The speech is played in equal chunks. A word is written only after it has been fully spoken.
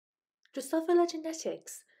Drosophila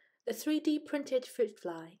Genetics, the 3D printed fruit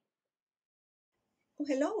fly. Oh,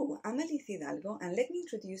 hello, I'm Alicia Hidalgo, and let me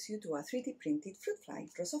introduce you to a 3D printed fruit fly,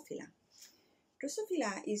 Drosophila.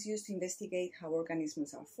 Drosophila is used to investigate how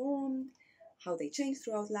organisms are formed, how they change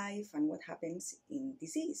throughout life, and what happens in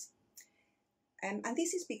disease. And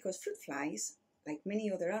this is because fruit flies, like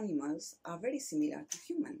many other animals, are very similar to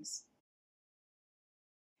humans.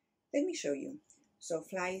 Let me show you. So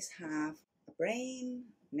flies have a brain,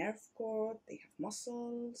 nerve cord, they have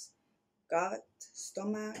muscles, gut,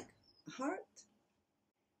 stomach, a heart.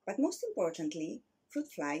 But most importantly, fruit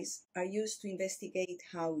flies are used to investigate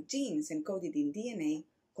how genes encoded in DNA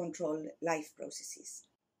control life processes.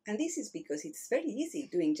 And this is because it's very easy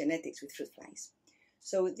doing genetics with fruit flies.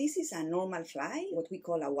 So this is a normal fly, what we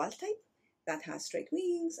call a wild type, that has straight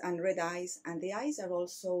wings and red eyes, and the eyes are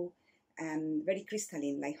also very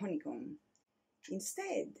crystalline, like honeycomb.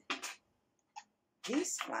 Instead,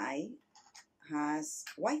 this fly has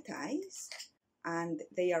white eyes, and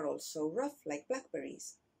they are also rough, like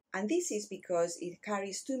blackberries. And this is because it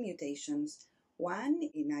carries two mutations, one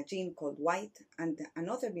in a gene called white and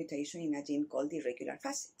another mutation in a gene called irregular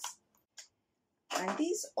facets. And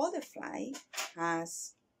this other fly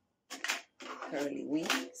has curly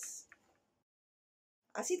wings,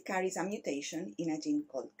 as it carries a mutation in a gene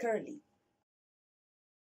called curly.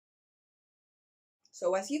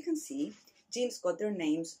 So as you can see, genes got their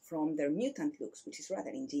names from their mutant looks, which is rather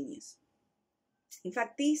ingenious. In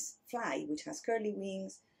fact, this fly, which has curly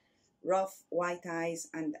wings, rough white eyes,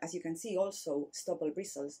 and as you can see also stubble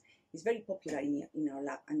bristles, is very popular in our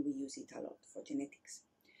lab, and we use it a lot for genetics.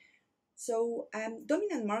 So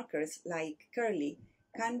dominant markers like curly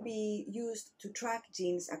can be used to track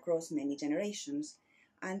genes across many generations,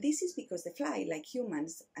 and this is because the fly, like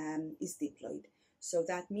humans, is diploid. So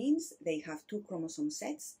that means they have two chromosome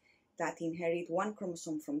sets that inherit one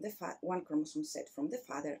chromosome from one chromosome set from the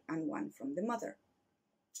father and one from the mother.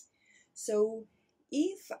 So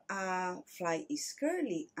if a fly is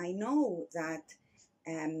curly, I know that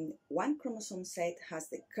one chromosome set has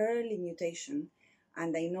the curly mutation,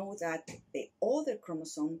 and I know that the other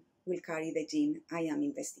chromosome will carry the gene I am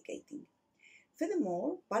investigating.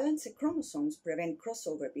 Furthermore, balanced chromosomes prevent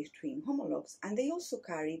crossover between homologs, and they also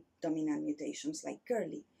carry dominant mutations like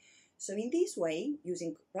curly. So in this way,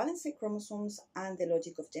 using balanced chromosomes and the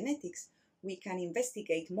logic of genetics, we can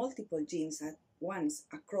investigate multiple genes at once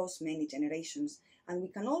across many generations, and we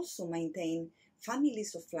can also maintain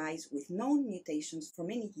families of flies with known mutations for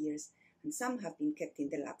many years, and some have been kept in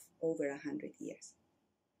the lab for over 100 years.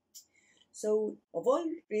 So of all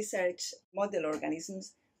research model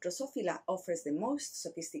organisms, Drosophila offers the most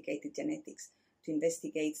sophisticated genetics to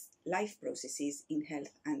investigate life processes in health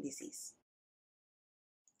and disease.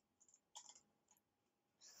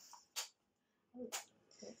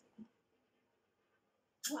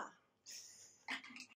 Wow.